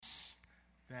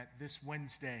that this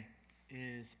Wednesday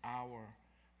is our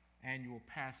annual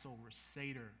Passover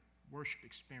Seder worship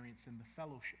experience in the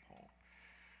fellowship hall,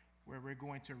 where we're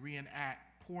going to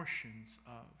reenact portions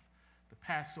of the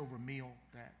Passover meal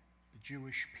that the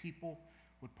Jewish people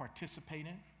would participate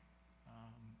in.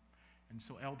 And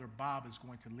so Elder Bob is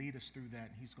going to lead us through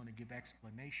that, and he's going to give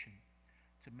explanation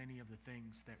to many of the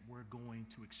things that we're going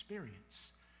to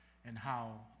experience and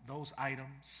how those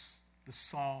items, the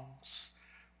songs,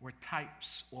 were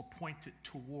types or pointed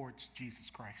towards Jesus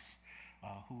Christ,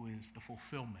 who is the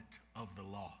fulfillment of the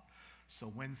law. So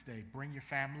Wednesday, bring your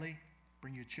family,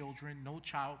 bring your children. No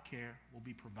child care will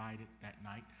be provided that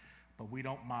night, but we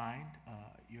don't mind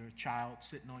your child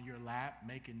sitting on your lap,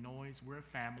 making noise. We're a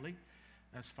family.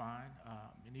 That's fine.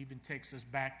 It even takes us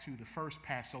back to the first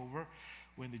Passover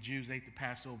when the Jews ate the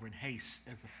Passover in haste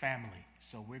as a family.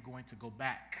 So we're going to go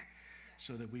back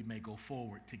so that we may go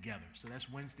forward together. So that's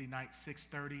Wednesday night,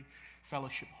 6:30,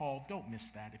 Fellowship Hall. Don't miss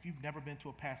that. If you've never been to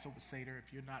a Passover Seder,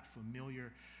 if you're not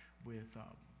familiar with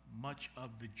much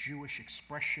of the Jewish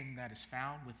expression that is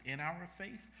found within our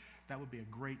faith, that would be a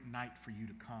great night for you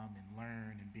to come and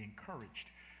learn and be encouraged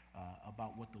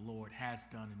about what the Lord has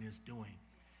done and is doing.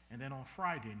 And then on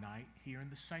Friday night, here in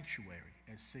the sanctuary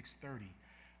at 6:30,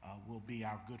 will be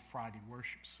our Good Friday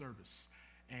worship service.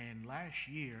 And last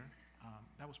year,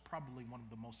 that was probably one of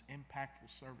the most impactful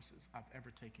services I've ever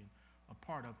taken a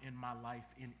part of in my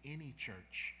life in any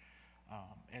church,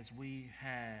 as we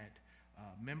had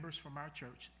members from our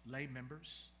church, lay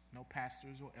members, no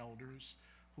pastors or elders,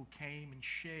 who came and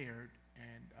shared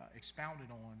and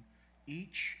expounded on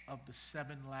each of the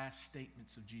 7 last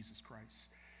statements of Jesus Christ.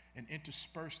 And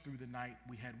interspersed through the night,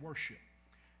 we had worship.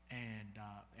 And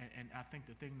I think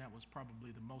the thing that was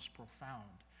probably the most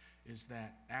profound is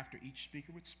that after each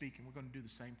speaker would speak, and we're going to do the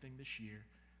same thing this year,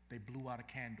 they blew out a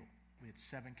candle. We had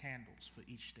 7 candles for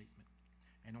each statement.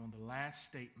 And on the last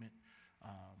statement,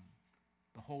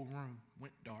 the whole room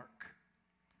went dark,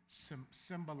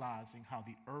 symbolizing how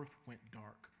the earth went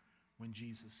dark when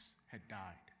Jesus had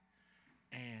died.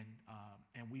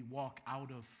 And we walk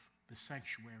out of the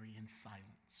sanctuary in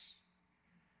silence,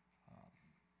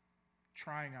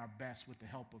 trying our best with the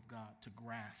help of God to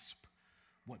grasp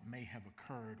what may have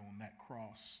occurred on that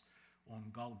cross on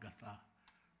Golgotha,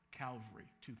 Calvary,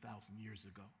 2,000 years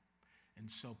ago.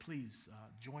 And so please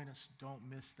join us. Don't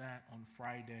miss that on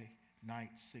Friday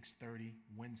night, 6:30,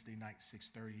 Wednesday night,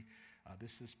 6:30.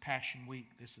 This is Passion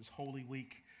Week. This is Holy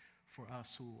Week for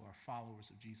us who are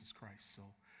followers of Jesus Christ. So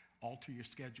alter your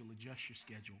schedule, adjust your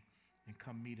schedule, and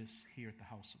come meet us here at the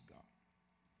house of God.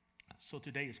 So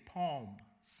today is Palm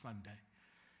Sunday,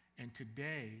 and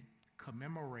today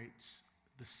commemorates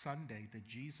the Sunday that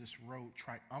Jesus rode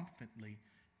triumphantly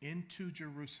into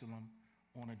Jerusalem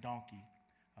on a donkey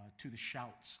to the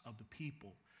shouts of the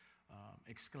people,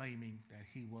 exclaiming that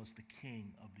he was the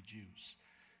King of the Jews.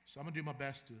 So I'm going to do my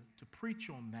best to preach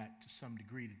on that to some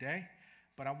degree today,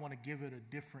 but I want to give it a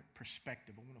different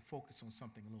perspective. I want to focus on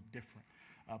something a little different.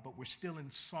 But we're still in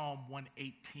Psalm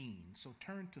 118. So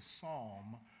turn to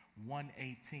Psalm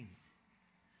 118.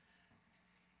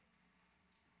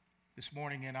 This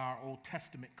morning in our Old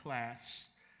Testament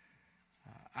class,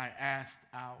 I asked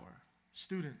our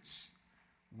students,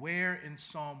 where in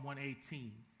Psalm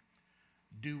 118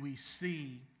 do we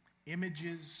see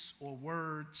images or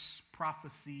words,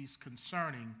 prophecies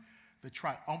concerning the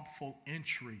triumphal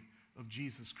entry of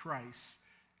Jesus Christ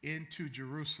into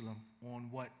Jerusalem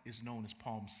on what is known as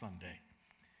Palm Sunday?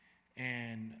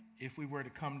 And if we were to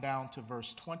come down to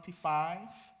verse 25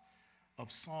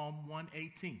 of Psalm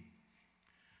 118,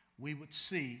 we would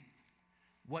see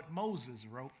what Moses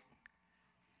wrote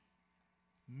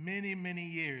many, many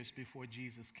years before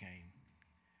Jesus came.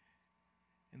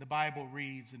 And the Bible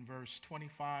reads in verse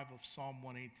 25 of Psalm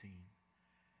 118,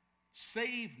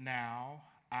 "Save now,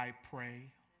 I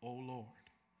pray, O Lord.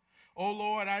 O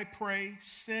Lord, I pray,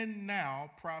 send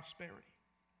now prosperity."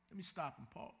 Let me stop and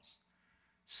pause.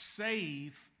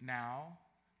 Save now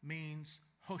means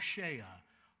Hoshea,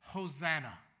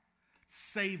 Hosanna.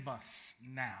 Save us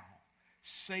now.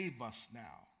 Save us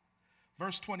now.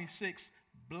 Verse 26,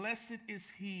 "Blessed is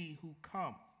he who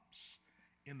comes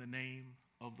in the name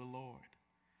of the Lord."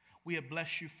 We have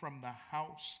blessed you from the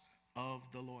house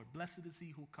of the Lord. Blessed is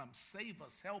he who comes. Save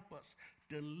us, help us,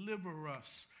 deliver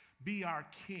us, be our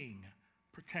King,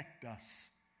 protect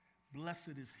us.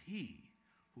 Blessed is he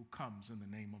who comes in the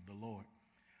name of the Lord.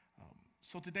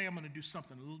 So today I'm going to do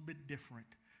something a little bit different.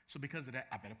 So because of that,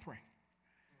 I better pray.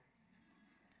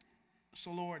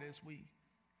 So Lord, as we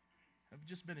have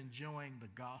just been enjoying the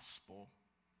gospel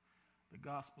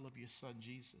of your son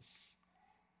Jesus,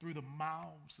 through the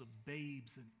mouths of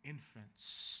babes and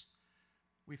infants,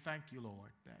 We thank you,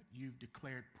 Lord, that you've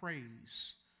declared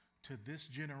praise to this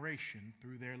generation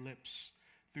through their lips,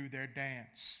 through their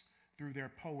dance, through their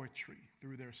poetry,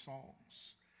 through their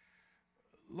songs.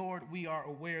 Lord, we are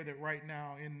aware that right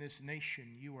now in this nation,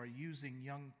 you are using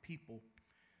young people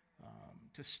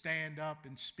to stand up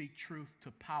and speak truth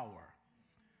to power.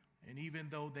 And even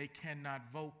though they cannot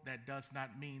vote, that does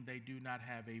not mean they do not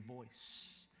have a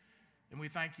voice. And we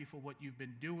thank you for what you've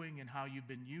been doing and how you've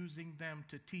been using them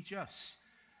to teach us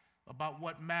about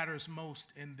what matters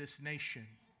most in this nation.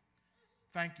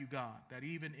 Thank you, God, that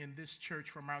even in this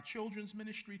church, from our children's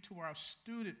ministry to our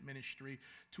student ministry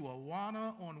to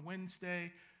Awana on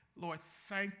Wednesday, Lord,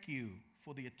 thank you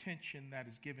for the attention that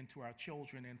is given to our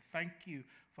children, and thank you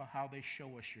for how they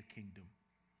show us your kingdom.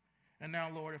 And now,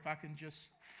 Lord, if I can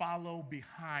just follow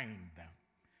behind them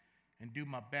and do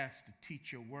my best to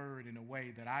teach your word in a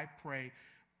way that I pray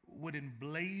would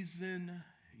emblazon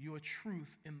your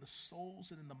truth in the souls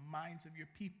and in the minds of your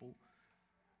people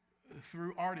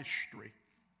through artistry.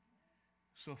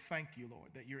 So thank you, Lord,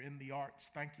 that you're in the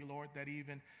arts. Thank you, Lord, that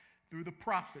even through the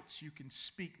prophets you can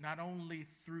speak not only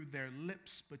through their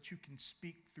lips, but you can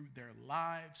speak through their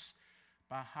lives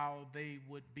by how they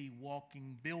would be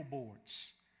walking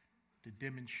billboards to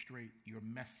demonstrate your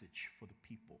message for the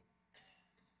people.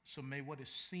 So may what is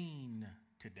seen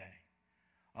today,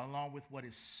 along with what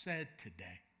is said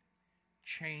today,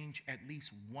 change at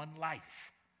least one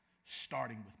life,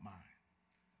 starting with mine.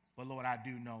 But Lord, I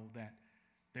do know that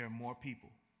there are more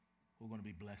people who are going to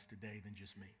be blessed today than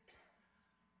just me.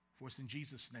 For it's in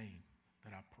Jesus' name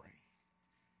that I pray.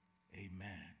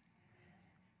 Amen.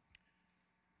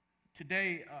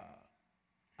 Today,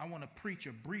 I want to preach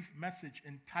a brief message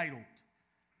entitled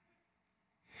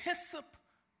Hyssop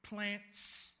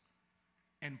Plants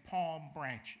and Palm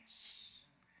Branches.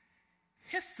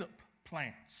 Hyssop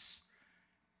plants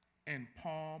and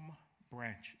palm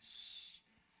branches.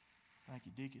 Thank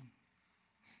you, Deacon.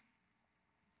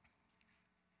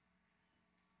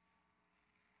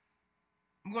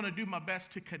 I'm going to do my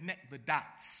best to connect the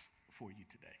dots for you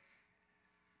today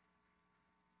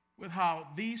with how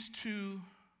these two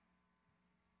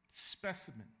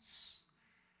specimens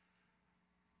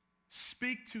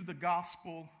speak to the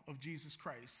gospel of Jesus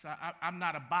Christ. I'm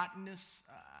not a botanist.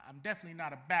 I'm definitely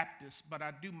not a Baptist, but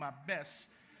I do my best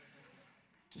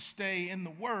to stay in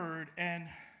the Word. And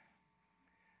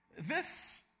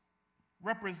this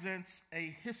represents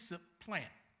a hyssop plant.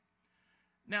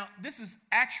 Now, this is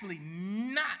actually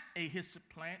not a hyssop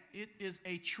plant. It is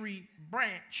a tree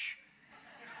branch.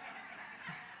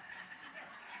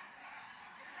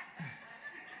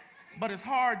 But it's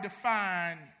hard to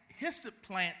find hyssop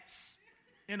plants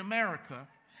in America,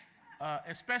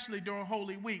 especially during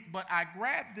Holy Week. But I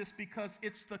grabbed this because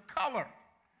it's the color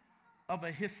of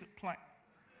a hyssop plant.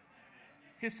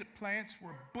 Hyssop plants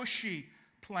were bushy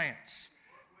plants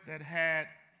that had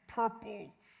purple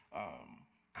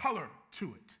color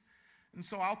to it. And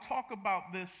so I'll talk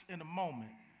about this in a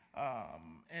moment.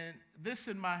 And this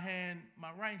in my hand, my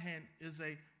right hand, is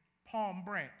a palm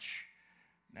branch.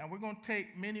 Now we're going to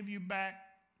take many of you back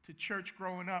to church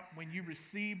growing up when you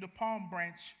received a palm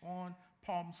branch on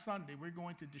Palm Sunday. We're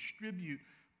going to distribute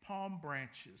palm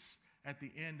branches at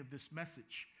the end of this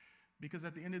message. Because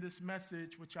at the end of this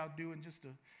message, which I'll do in just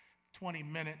 20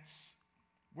 minutes,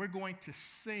 we're going to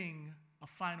sing a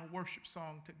final worship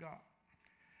song to God.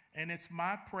 And it's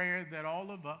my prayer that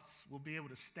all of us will be able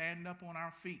to stand up on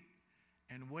our feet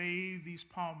and wave these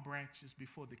palm branches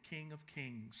before the King of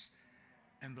Kings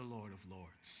and the Lord of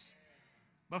Lords.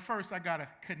 But first, I got to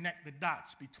connect the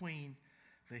dots between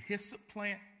the hyssop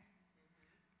plant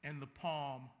and the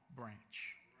palm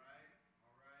branch. All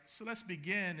right. So let's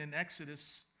begin in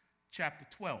Exodus chapter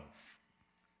 12.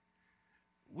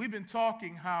 We've been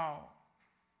talking how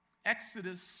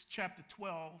Exodus chapter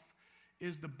 12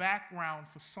 is the background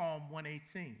for Psalm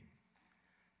 118.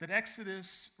 That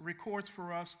Exodus records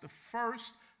for us the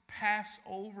first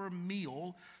Passover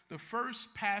meal, the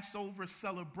first Passover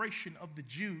celebration of the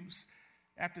Jews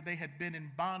after they had been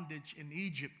in bondage in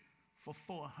Egypt for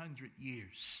 400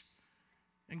 years.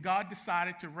 And God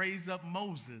decided to raise up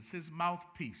Moses, his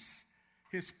mouthpiece,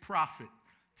 his prophet,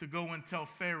 to go and tell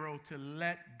Pharaoh to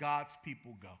let God's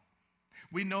people go.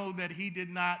 We know that he did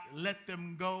not let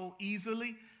them go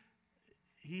easily.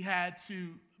 He had to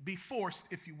be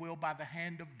forced, if you will, by the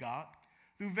hand of God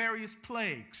through various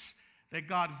plagues that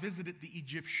God visited the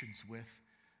Egyptians with.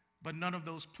 But none of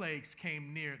those plagues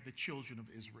came near the children of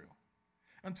Israel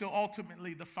until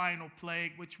ultimately the final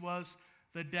plague, which was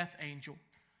the death angel,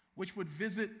 which would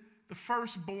visit the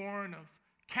firstborn of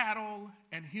cattle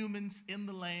and humans in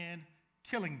the land,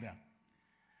 killing them.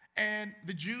 And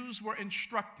the Jews were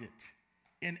instructed,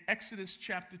 in Exodus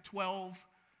chapter 12,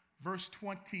 verse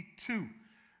 22,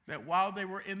 that while they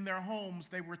were in their homes,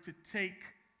 they were to take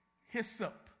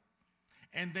hyssop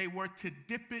and they were to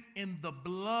dip it in the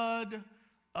blood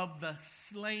of the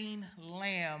slain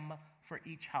lamb for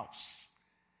each house.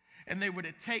 And they were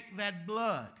to take that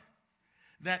blood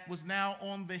that was now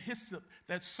on the hyssop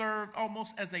that served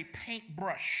almost as a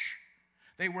paintbrush.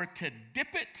 They were to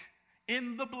dip it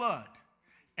in the blood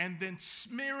and then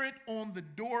smear it on the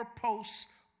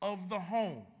doorposts of the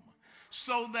home,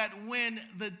 so that when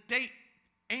the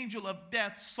angel of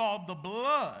death saw the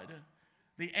blood,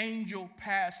 the angel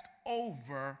passed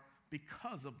over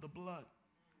because of the blood.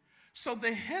 So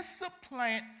the hyssop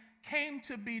plant came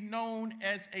to be known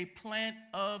as a plant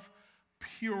of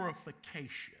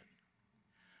purification.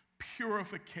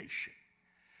 Purification.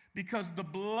 Because the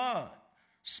blood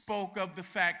spoke of the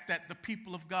fact that the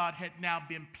people of God had now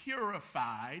been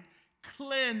purified,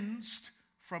 cleansed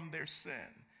from their sin,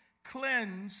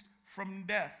 cleansed from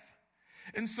death.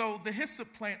 And so the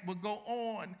hyssop plant would go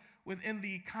on within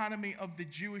the economy of the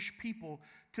Jewish people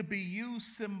to be used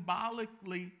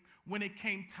symbolically when it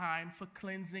came time for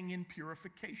cleansing and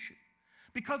purification.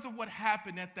 Because of what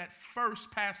happened at that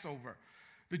first Passover,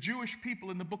 the Jewish people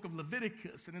in the book of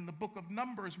Leviticus and in the book of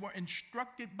Numbers were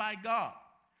instructed by God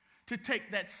to take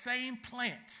that same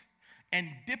plant and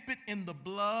dip it in the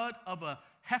blood of a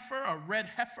heifer, a red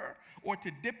heifer, or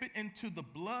to dip it into the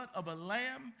blood of a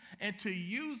lamb and to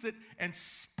use it and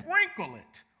sprinkle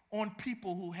it on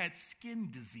people who had skin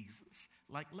diseases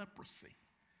like leprosy.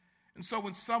 And so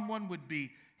when someone would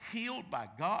be healed by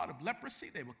God of leprosy,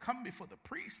 they would come before the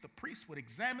priest. The priest would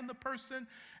examine the person,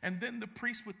 and then the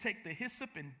priest would take the hyssop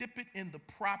and dip it in the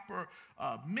proper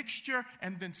mixture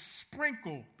and then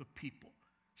sprinkle the people,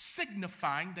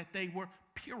 signifying that they were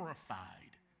purified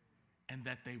and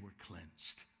that they were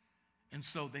cleansed. And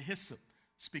so the hyssop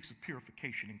speaks of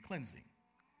purification and cleansing.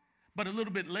 But a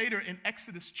little bit later in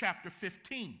Exodus chapter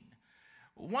 15,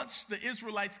 once the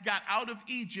Israelites got out of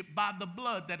Egypt by the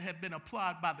blood that had been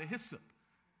applied by the hyssop,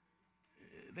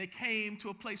 they came to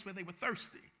a place where they were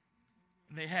thirsty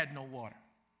and they had no water.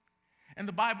 And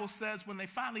the Bible says when they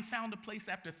finally found a place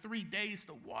after 3 days,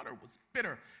 the water was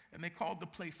bitter, and they called the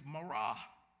place Marah.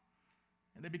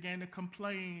 And they began to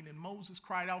complain, and Moses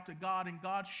cried out to God, and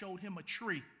God showed him a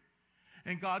tree.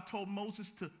 And God told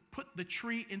Moses to put the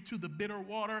tree into the bitter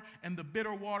water, and the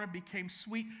bitter water became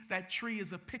sweet. That tree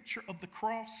is a picture of the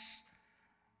cross.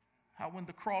 How when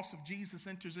the cross of Jesus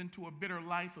enters into a bitter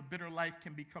life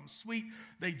can become sweet.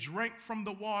 They drank from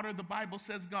the water. The Bible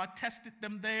says God tested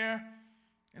them there.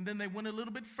 And then they went a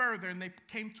little bit further, and they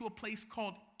came to a place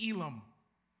called Elim.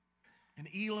 And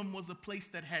Elim was a place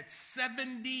that had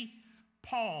 70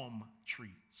 palm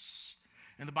trees.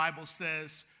 And the Bible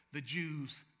says the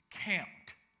Jews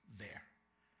camped there.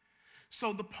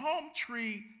 So the palm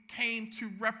tree came to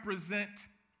represent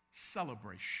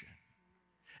celebration.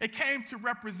 It came to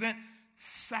represent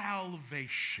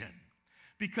salvation,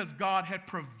 because God had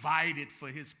provided for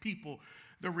his people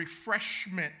the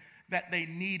refreshment that they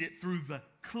needed through the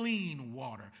clean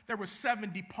water. There were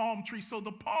 70 palm trees, so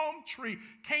the palm tree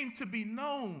came to be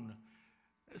known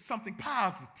as something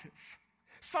positive,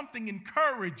 something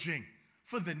encouraging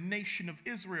for the nation of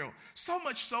Israel. So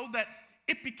much so that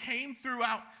it became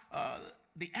throughout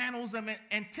the annals of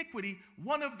antiquity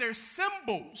one of their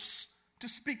symbols to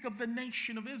speak of the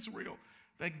nation of Israel,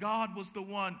 that God was the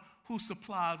one who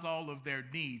supplies all of their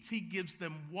needs. He gives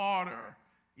them water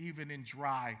even in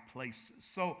dry places.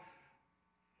 So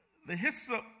the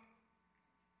hyssop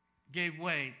gave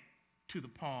way to the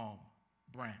palm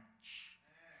branch.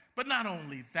 But not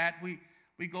only that,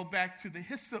 we go back to the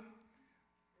hyssop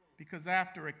because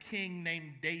after a king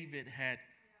named David had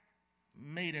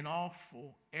made an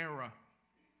awful error,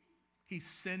 he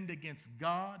sinned against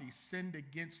God, he sinned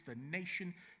against the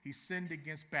nation, he sinned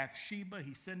against Bathsheba,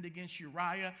 he sinned against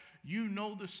Uriah. You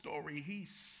know the story. He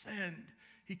sinned.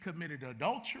 He committed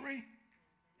adultery,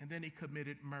 and then he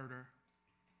committed murder.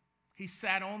 He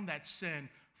sat on that sin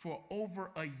for over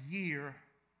a year.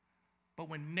 But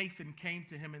when Nathan came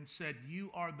to him and said, "You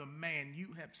are the man,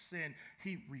 you have sinned,"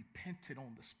 he repented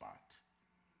on the spot.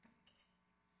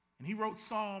 And he wrote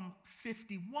Psalm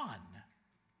 51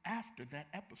 after that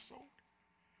episode.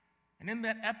 And in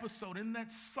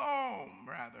that psalm,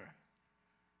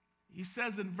 he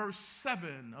says in verse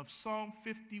 7 of Psalm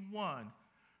 51,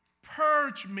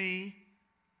 "Purge me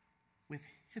with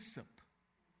hyssop,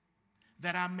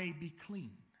 that I may be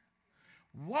clean.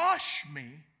 Wash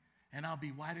me, and I'll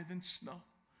be whiter than snow."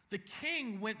 The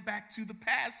king went back to the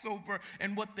Passover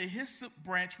and what the hyssop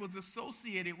branch was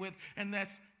associated with, and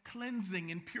that's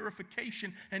cleansing and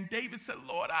purification. And David said,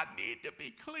 Lord, I need to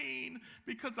be clean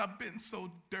because I've been so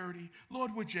dirty.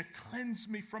 Lord, would you cleanse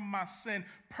me from my sin?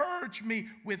 Purge me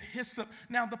with hyssop.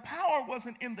 Now, the power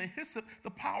wasn't in the hyssop.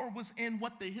 The power was in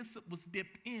what the hyssop was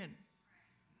dipped in.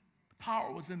 The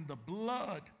power was in the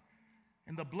blood.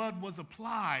 And the blood was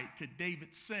applied to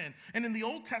David's sin. And in the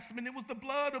Old Testament, it was the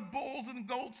blood of bulls and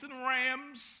goats and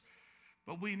rams.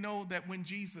 But we know that when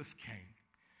Jesus came,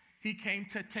 he came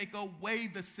to take away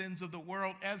the sins of the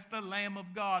world as the Lamb of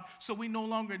God. So we no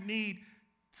longer need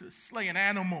to slay an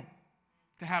animal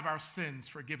to have our sins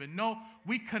forgiven. No,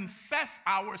 we confess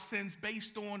our sins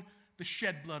based on the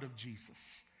shed blood of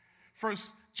Jesus. 1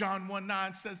 John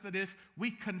 1:9 says that if we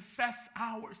confess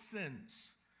our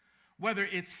sins, whether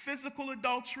it's physical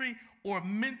adultery or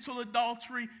mental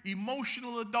adultery,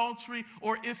 emotional adultery,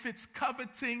 or if it's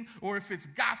coveting, or if it's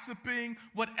gossiping,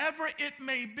 whatever it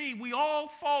may be, we all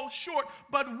fall short.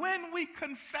 But when we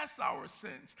confess our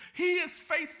sins, he is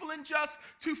faithful and just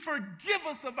to forgive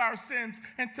us of our sins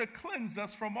and to cleanse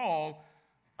us from all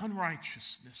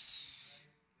unrighteousness.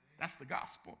 That's the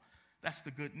gospel. That's the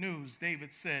good news.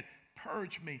 David said,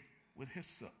 purge me with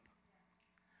hyssop.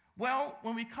 Well,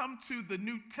 when we come to the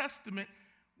New Testament,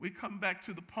 we come back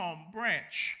to the palm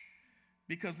branch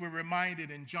because we're reminded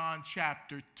in John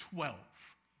chapter 12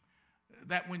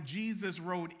 that when Jesus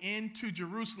rode into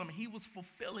Jerusalem, he was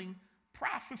fulfilling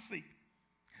prophecy.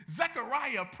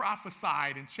 Zechariah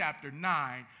prophesied in chapter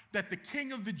 9 that the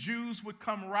King of the Jews would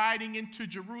come riding into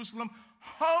Jerusalem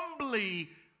humbly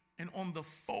and on the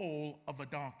foal of a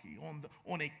donkey,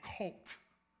 on a colt.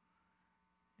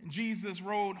 And Jesus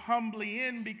rode humbly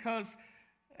in because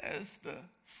as the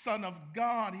Son of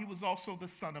God, he was also the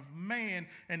Son of Man,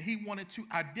 and he wanted to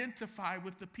identify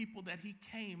with the people that he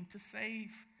came to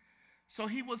save. So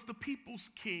he was the people's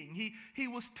king. He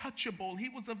was touchable. He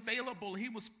was available. He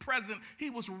was present. He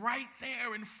was right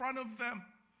there in front of them.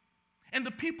 And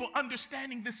the people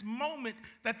understanding this moment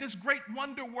that this great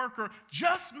wonder worker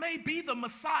just may be the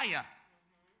Messiah,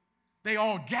 they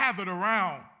all gathered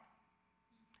around.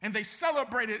 And they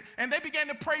celebrated, and they began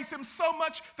to praise him so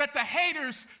much that the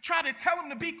haters tried to tell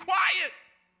him to be quiet.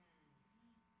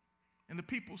 And the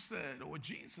people said, or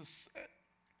Jesus said,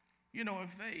 you know,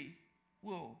 if they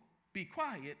will be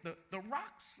quiet, the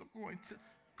rocks are going to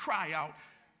cry out.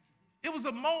 It was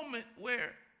a moment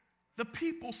where the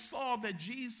people saw that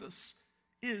Jesus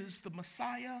is the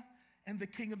Messiah and the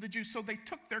King of the Jews. So they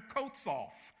took their coats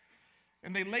off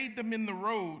and they laid them in the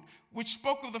road, which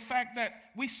spoke of the fact that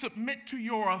we submit to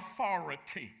your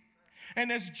authority.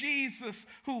 And as Jesus,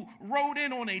 who rode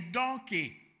in on a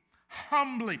donkey,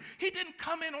 humbly, he didn't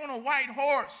come in on a white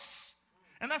horse.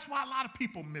 And that's why a lot of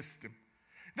people missed him.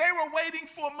 They were waiting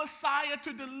for Messiah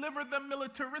to deliver them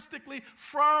militaristically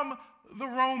from the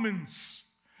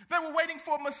Romans. They were waiting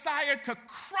for Messiah to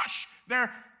crush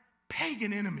their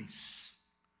pagan enemies.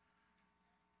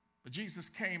 But Jesus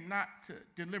came not to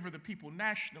deliver the people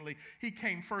nationally. He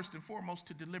came first and foremost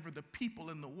to deliver the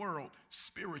people in the world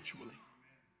spiritually.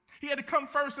 He had to come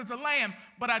first as a lamb,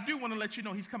 but I do want to let you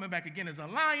know he's coming back again as a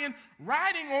lion,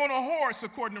 riding on a horse,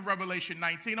 according to Revelation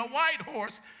 19, a white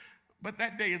horse, but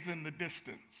that day is in the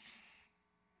distance.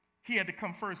 He had to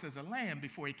come first as a lamb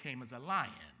before he came as a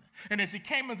lion. And as he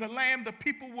came as a lamb, the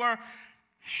people were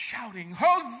shouting,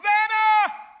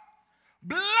 Hosanna!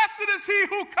 Blessed is he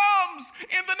who comes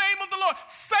in the name of the Lord.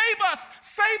 Save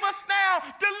us now,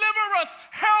 deliver us,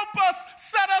 help us,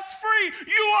 set us free.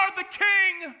 You are the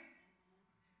King.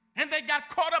 And they got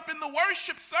caught up in the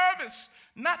worship service,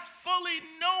 not fully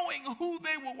knowing who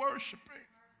they were worshiping,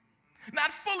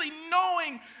 not fully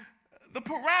knowing the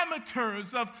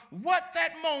parameters of what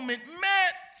that moment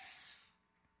meant.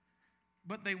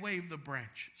 But they waved the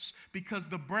branches because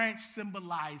the branch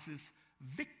symbolizes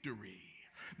victory.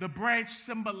 The branch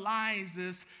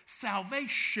symbolizes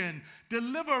salvation,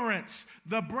 deliverance.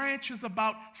 The branch is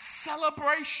about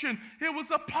celebration. It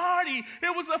was a party.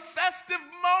 It was a festive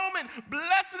moment.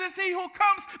 Blessed is he who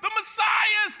comes. The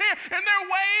Messiah is here. And they're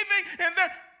waving and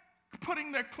they're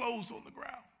putting their clothes on the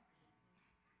ground.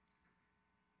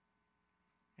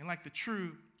 And like the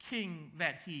true king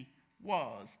that he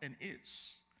was and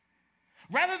is,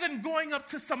 rather than going up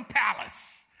to some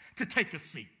palace to take a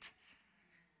seat,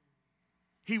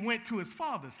 he went to his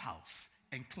father's house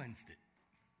and cleansed it.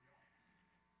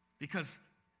 Because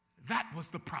that was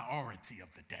the priority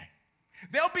of the day.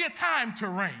 There'll be a time to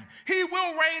reign. He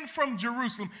will reign from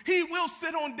Jerusalem. He will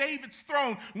sit on David's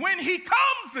throne when he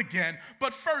comes again.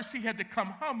 But first, he had to come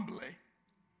humbly.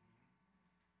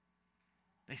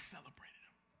 They celebrated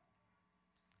him.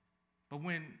 But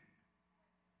when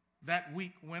that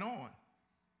week went on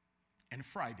and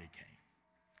Friday came,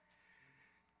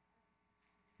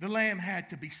 the lamb had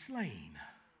to be slain.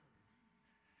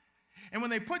 And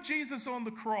when they put Jesus on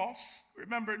the cross,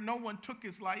 remember, no one took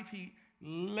his life. He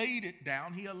laid it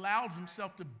down. He allowed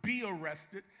himself to be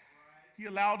arrested. He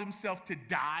allowed himself to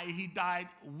die. He died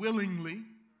willingly.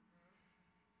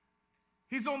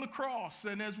 He's on the cross,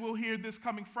 and as we'll hear this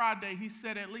coming Friday, he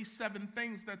said at least 7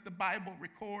 things that the Bible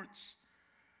records.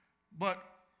 But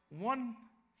one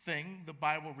thing the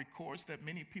Bible records that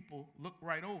many people look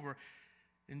right over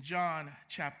in John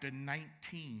chapter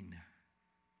 19,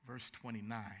 verse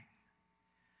 29.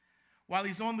 While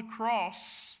he's on the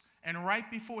cross and right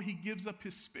before he gives up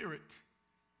his spirit,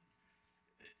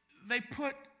 they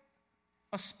put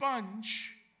a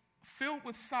sponge filled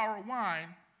with sour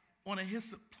wine on a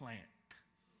hyssop plant.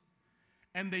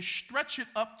 And they stretch it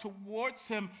up towards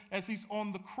him as he's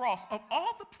on the cross. Of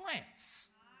all the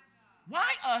plants, why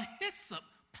a hyssop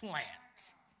plant?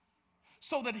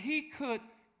 So that he could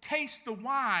taste the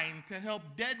wine to help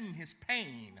deaden his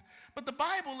pain. But the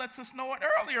Bible lets us know it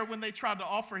earlier when they tried to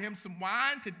offer him some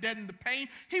wine to deaden the pain.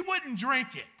 He wouldn't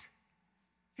drink it.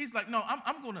 He's like, no,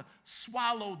 I'm going to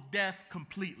swallow death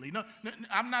completely. No,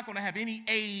 I'm not going to have any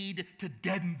aid to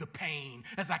deaden the pain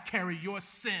as I carry your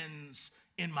sins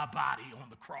in my body on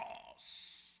the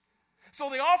cross. So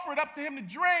they offer it up to him to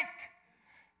drink.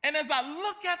 And as I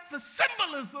look at the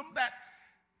symbolism that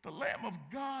the Lamb of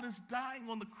God is dying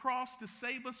on the cross to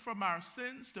save us from our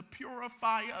sins, to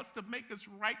purify us, to make us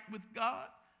right with God,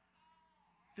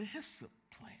 the hyssop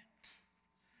plant.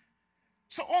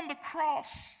 So on the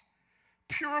cross,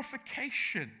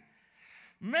 purification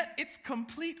meant its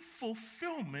complete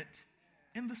fulfillment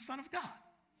in the Son of God.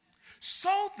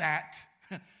 So that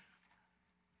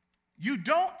you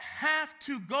don't have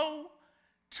to go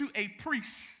to a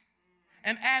priest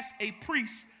and ask a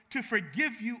priest to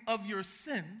forgive you of your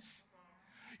sins.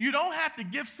 You don't have to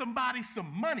give somebody some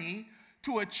money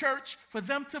to a church for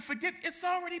them to forgive. It's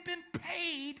already been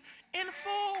paid in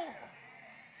full.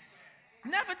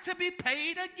 Never to be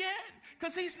paid again,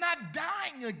 because he's not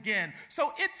dying again.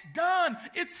 So it's done.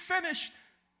 It's finished.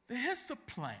 The hyssop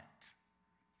plant,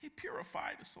 he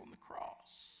purified us on the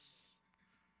cross.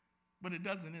 But it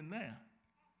doesn't end there.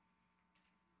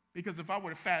 Because if I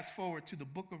were to fast forward to the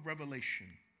book of Revelation,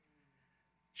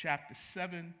 chapter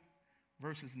 7,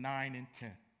 verses 9 and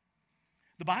 10,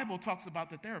 the Bible talks about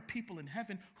that there are people in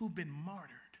heaven who've been martyred,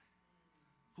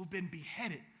 who've been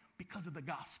beheaded because of the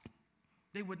gospel.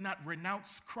 They would not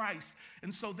renounce Christ,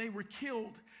 and so they were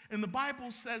killed. And the Bible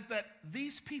says that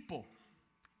these people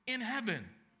in heaven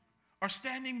are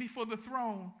standing before the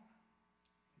throne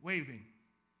waving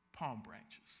palm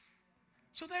branches.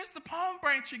 So there's the palm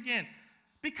branch again.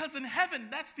 Because in heaven,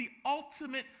 that's the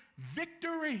ultimate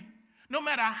victory. No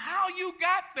matter how you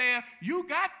got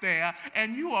there,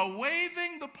 and you are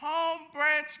waving the palm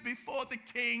branch before the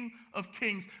King of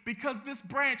Kings, because this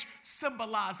branch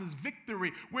symbolizes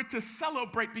victory. We're to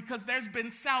celebrate because there's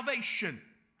been salvation.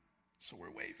 So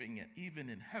we're waving it even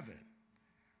in heaven.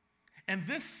 And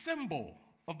this symbol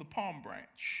of the palm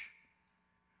branch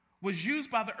was used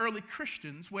by the early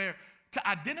Christians where to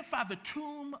identify the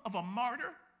tomb of a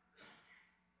martyr,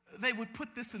 they would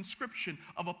put this inscription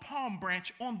of a palm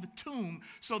branch on the tomb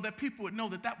so that people would know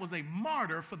that that was a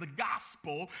martyr for the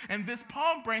gospel. And this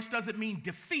palm branch doesn't mean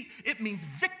defeat, it means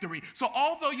victory. So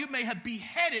although you may have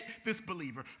beheaded this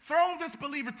believer, thrown this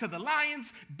believer to the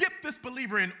lions, dipped this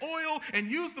believer in oil, and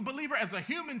used the believer as a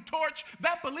human torch,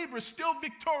 that believer is still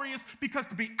victorious, because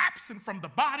to be absent from the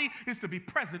body is to be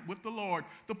present with the Lord.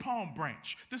 The palm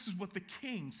branch, this is what the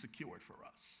King secured for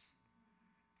us.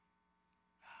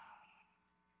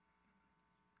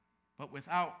 But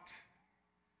without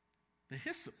the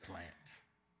hyssop plant,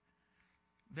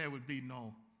 there would be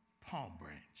no palm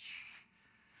branch.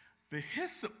 The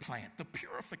hyssop plant, the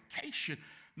purification,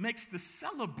 makes the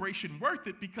celebration worth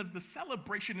it, because the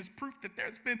celebration is proof that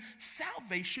there's been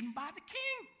salvation by the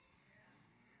King.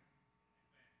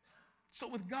 So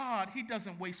with God, he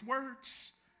doesn't waste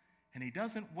words, and he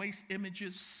doesn't waste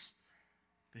images.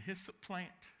 The hyssop plant,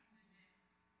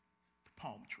 the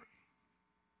palm tree.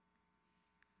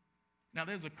 Now,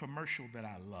 there's a commercial that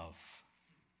I love,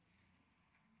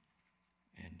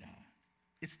 and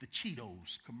it's the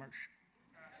Cheetos commercial.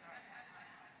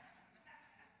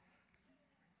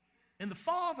 And the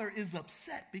father is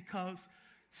upset because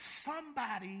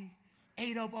somebody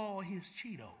ate up all his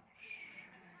Cheetos.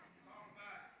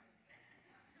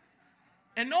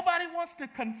 And nobody wants to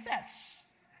confess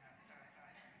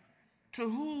to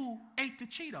who ate the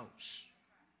Cheetos.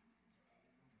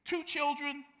 2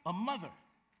 children, a mother.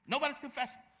 Nobody's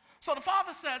confessing. So the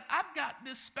father says, I've got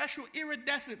this special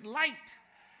iridescent light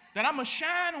that I'm going to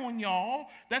shine on y'all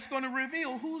that's going to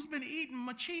reveal who's been eating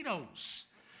my Cheetos.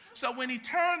 So when he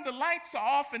turned the lights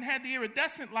off and had the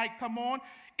iridescent light come on,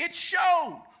 it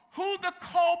showed who the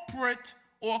culprit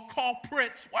or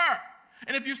culprits were.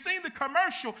 And if you've seen the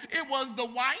commercial, it was the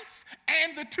wife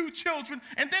and the 2 children.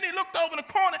 And then he looked over in the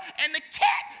corner, and the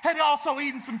cat had also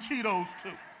eaten some Cheetos too.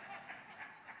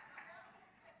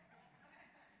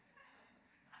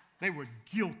 They were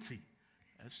guilty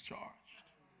as charged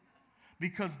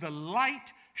because the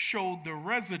light showed the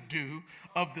residue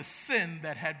of the sin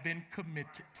that had been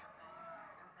committed.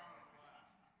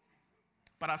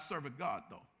 But I serve a God,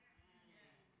 though,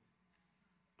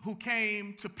 who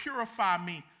came to purify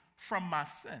me from my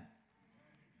sin.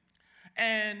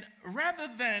 And rather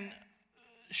than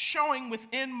showing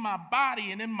within my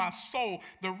body and in my soul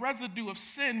the residue of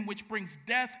sin which brings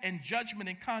death and judgment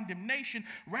and condemnation,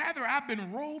 rather I've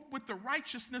been robed with the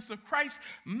righteousness of Christ.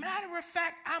 Matter of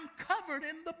fact, I'm covered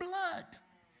in the blood.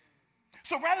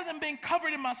 So rather than being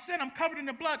covered in my sin, I'm covered in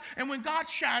the blood. And when God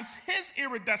shines his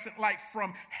iridescent light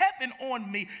from heaven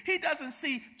on me, he doesn't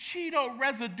see Cheeto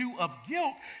residue of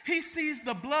guilt. He sees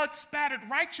the blood-spattered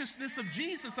righteousness of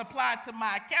Jesus applied to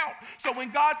my account. So when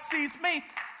God sees me,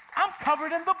 I'm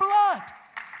covered in the blood.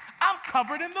 I'm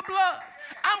covered in the blood.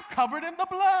 I'm covered in the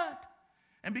blood.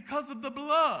 And because of the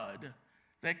blood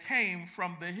that came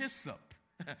from the hyssop,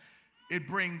 it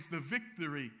brings the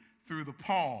victory through the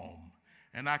palm.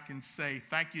 And I can say,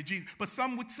 thank you, Jesus. But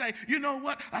some would say, you know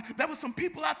what? There were some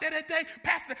people out there that day,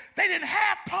 Pastor, they didn't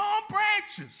have palm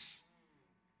branches.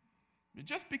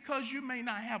 Just because you may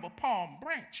not have a palm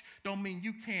branch don't mean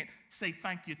you can't say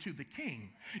thank you to the king.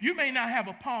 You may not have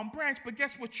a palm branch, but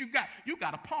guess what you got? You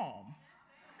got a palm.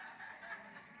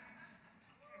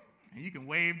 And you can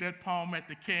wave that palm at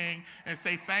the king and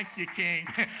say, thank you, king.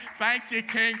 Thank you,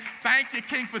 king. Thank you,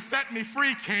 king, for setting me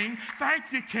free, king.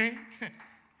 Thank you, king.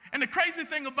 And the crazy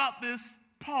thing about this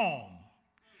palm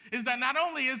is that not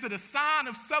only is it a sign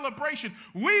of celebration,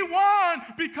 we won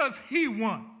because he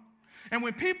won. And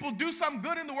when people do something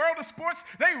good in the world of sports,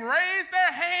 they raise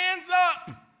their hands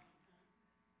up.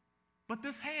 But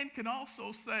this hand can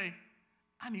also say,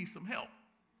 I need some help.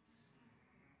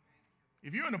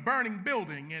 If you're in a burning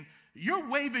building and you're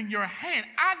waving your hand,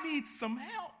 I need some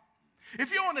help.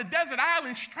 If you're on a desert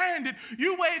island stranded,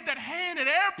 you wave that hand at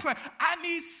airplane, I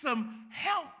need some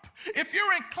help. If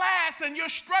you're in class and you're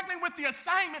struggling with the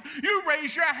assignment, you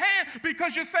raise your hand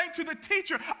because you're saying to the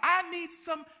teacher, I need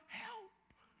some help.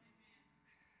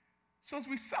 So as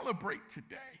we celebrate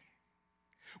today,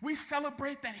 we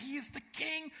celebrate that he is the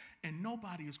king and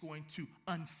nobody is going to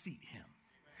unseat him.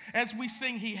 As we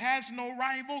sing, he has no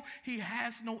rival, he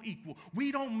has no equal.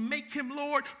 We don't make him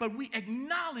Lord, but we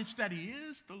acknowledge that he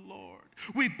is the Lord.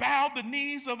 We bow the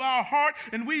knees of our heart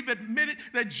and we've admitted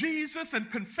that Jesus and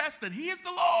confessed that he is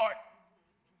the Lord.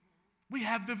 We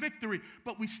have the victory,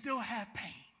 but we still have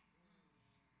pain.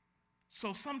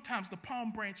 So sometimes the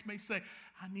palm branch may say,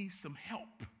 I need some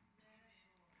help.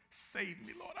 Save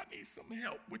me, Lord. I need some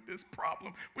help with this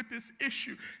problem, with this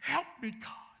issue. Help me,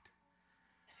 God.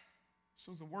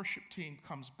 So as the worship team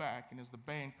comes back and as the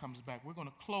band comes back, we're going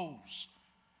to close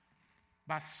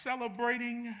by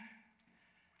celebrating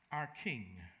our King.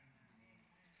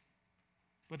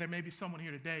 But there may be someone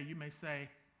here today, you may say,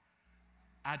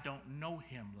 I don't know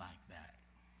him like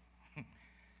that.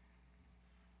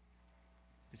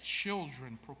 The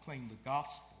children proclaim the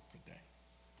gospel today.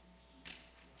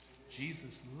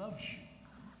 Jesus loves you.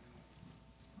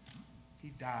 He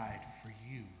died for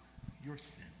you, your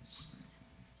sins,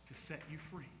 to set you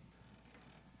free.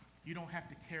 You don't have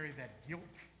to carry that guilt.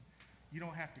 You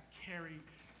don't have to carry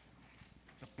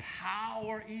the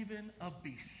power even of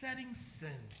besetting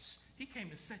sins. He came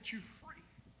to set you free.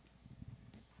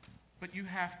 But you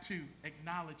have to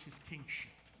acknowledge his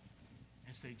kingship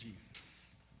and say,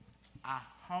 Jesus, I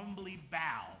humbly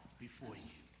bow before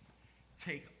you.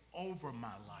 Take over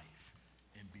my life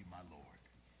and be my Lord.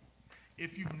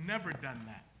 If you've never done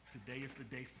that, today is the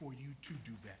day for you to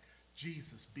do that.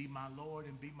 Jesus, be my Lord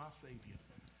and be my Savior.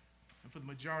 And for the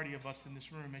majority of us in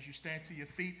this room, as you stand to your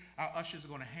feet, our ushers are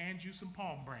going to hand you some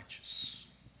palm branches.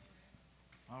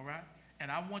 All right?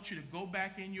 And I want you to go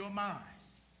back in your mind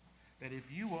that if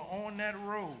you were on that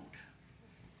road,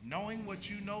 knowing what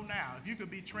you know now, if you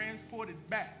could be transported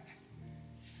back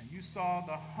and you saw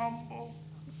the humble,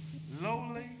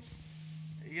 lowly,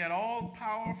 yet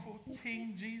all-powerful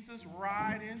King Jesus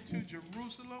ride into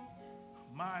Jerusalem,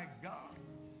 my God.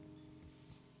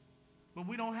 But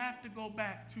we don't have to go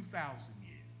back 2,000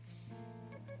 years.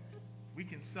 We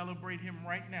can celebrate him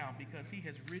right now because he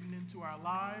has ridden into our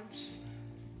lives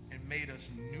and made us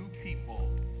new people.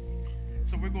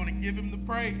 So we're going to give him the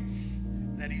praise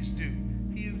that he's due.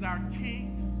 He is our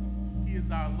King. He is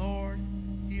our Lord.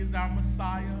 He is our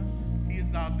Messiah. He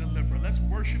is our deliverer. Let's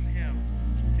worship him